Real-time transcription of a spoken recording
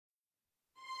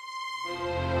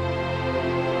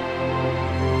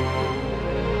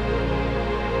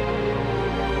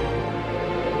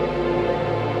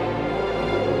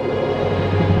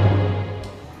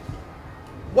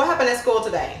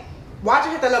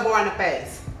that boy in the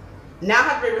face. Now I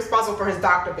have to be responsible for his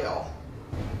doctor bill.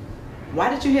 Why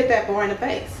did you hit that boy in the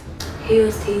face? He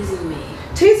was teasing me.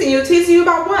 Teasing you? Teasing you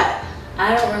about what?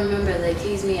 I don't remember. They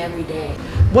tease me every day.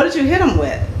 What did you hit him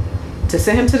with? To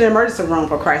send him to the emergency room,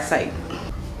 for Christ's sake.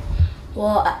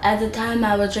 Well, at the time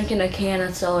I was drinking a can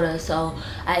of soda, so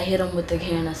I hit him with the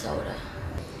can of soda.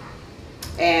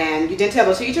 And you didn't tell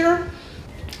the teacher?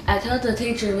 I told the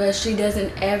teacher, but she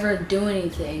doesn't ever do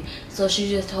anything, so she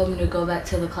just told me to go back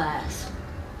to the class.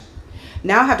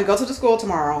 Now I have to go to the school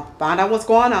tomorrow, find out what's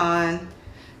going on.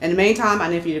 In the meantime, I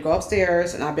need for you to go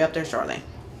upstairs, and I'll be up there shortly.